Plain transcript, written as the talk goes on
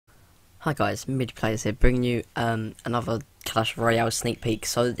Hi guys, Mid Players here, bringing you another Clash Royale sneak peek.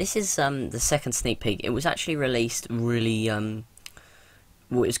 So this is the second sneak peek. It was actually released really, well,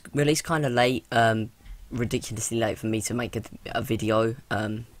 it was released kind of late, ridiculously late for me to make a video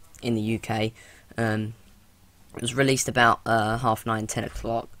in the UK. It was released about 9:30, 10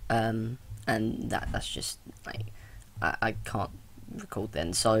 o'clock, and that's just like I can't record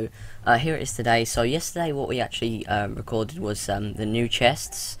then. So here it is today. So yesterday, what we actually recorded was the new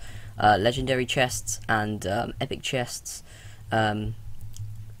chests. Legendary chests and epic chests.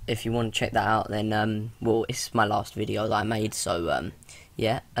 If you want to check that out, then well, it's my last video that I made, so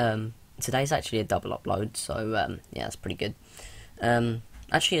yeah, today's actually a double upload, so yeah, that's pretty good.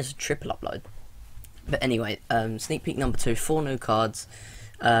 Actually it's a triple upload, but anyway, sneak peek number 2, 4 new cards.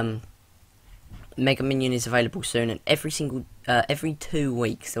 Mega Minion is available soon, and every 2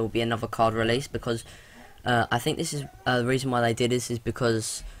 weeks there will be another card released, because I think this is the reason why they did this is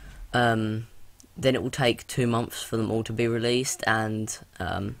because then it will take 2 months for them all to be released, and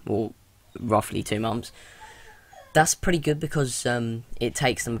well, roughly 2 months. That's pretty good, because it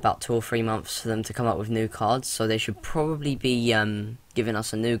takes them about 2 or 3 months for them to come up with new cards, so they should probably be giving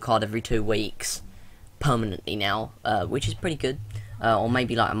us a new card every 2 weeks permanently now, which is pretty good. Or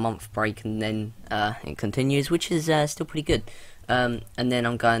maybe like a month break and then it continues, which is still pretty good. And then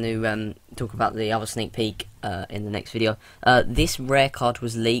I'm going to talk about the other sneak peek in the next video. This rare card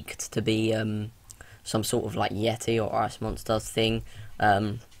was leaked to be some sort of like Yeti or Ice Monster thing.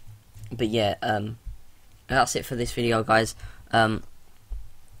 But yeah, that's it for this video, guys.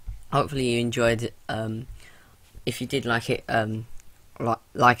 Hopefully you enjoyed it. If you did like it,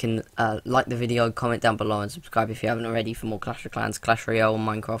 like the video, comment down below, and subscribe if you haven't already for more Clash of Clans, Clash Royale,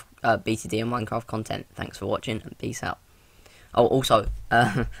 Minecraft, BTD and Minecraft content. Thanks for watching, and peace out. Oh, also,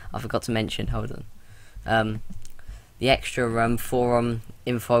 I forgot to mention, hold on, the extra forum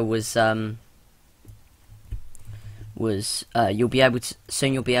info was you'll be able to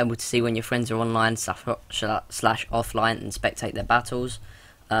see when your friends are online slash offline and spectate their battles,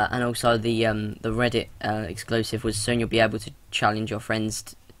 and also the Reddit exclusive was soon you'll be able to challenge your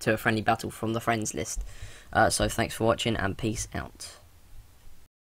friends to a friendly battle from the friends list. So thanks for watching, and peace out.